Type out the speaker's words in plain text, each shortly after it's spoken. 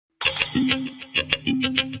Oh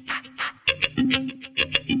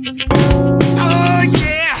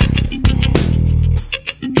yeah.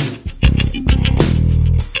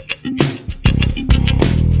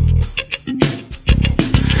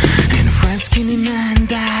 And a friend, skinny man,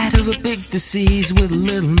 died of a big disease with a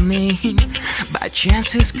little name. By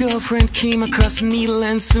chance his girlfriend came across a needle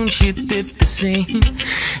and soon she did the same.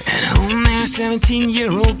 At home there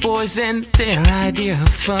 17-year-old boys, and their idea of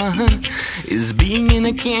fun is being in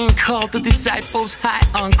a gang called the Disciples, high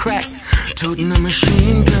on crack, toting a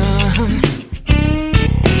machine gun.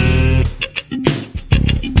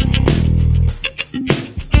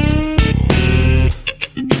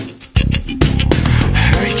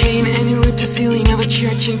 Hurricane, and he ripped the ceiling of a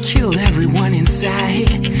church and killed everyone inside.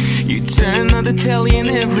 You turn on the telly and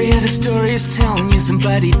every other story is telling you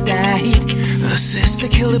somebody died. A sister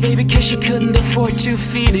killed a baby cause she couldn't afford to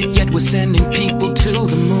feed it, yet was sending people to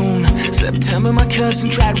the moon. September, my cousin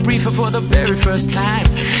tried reefer for the very first time.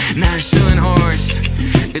 Now he's doing horse.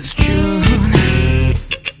 It's June.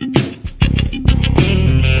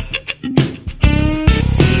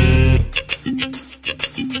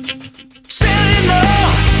 Sailing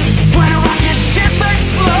low when a rocket ship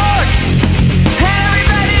explodes.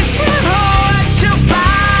 Everybody's still on to buy.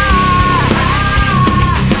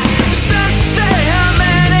 Some say a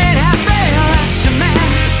man ain't half there as a man.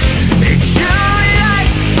 It's your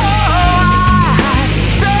life, oh, I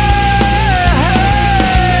die.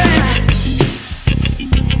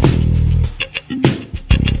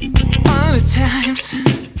 Other times,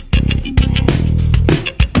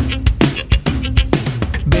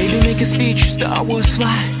 baby, make a speech, Star Wars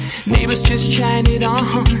fly. Neighbors just chime it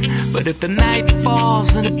on. But if the night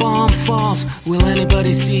falls and the bomb falls, will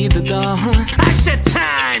anybody see the dawn? I said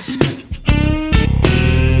times.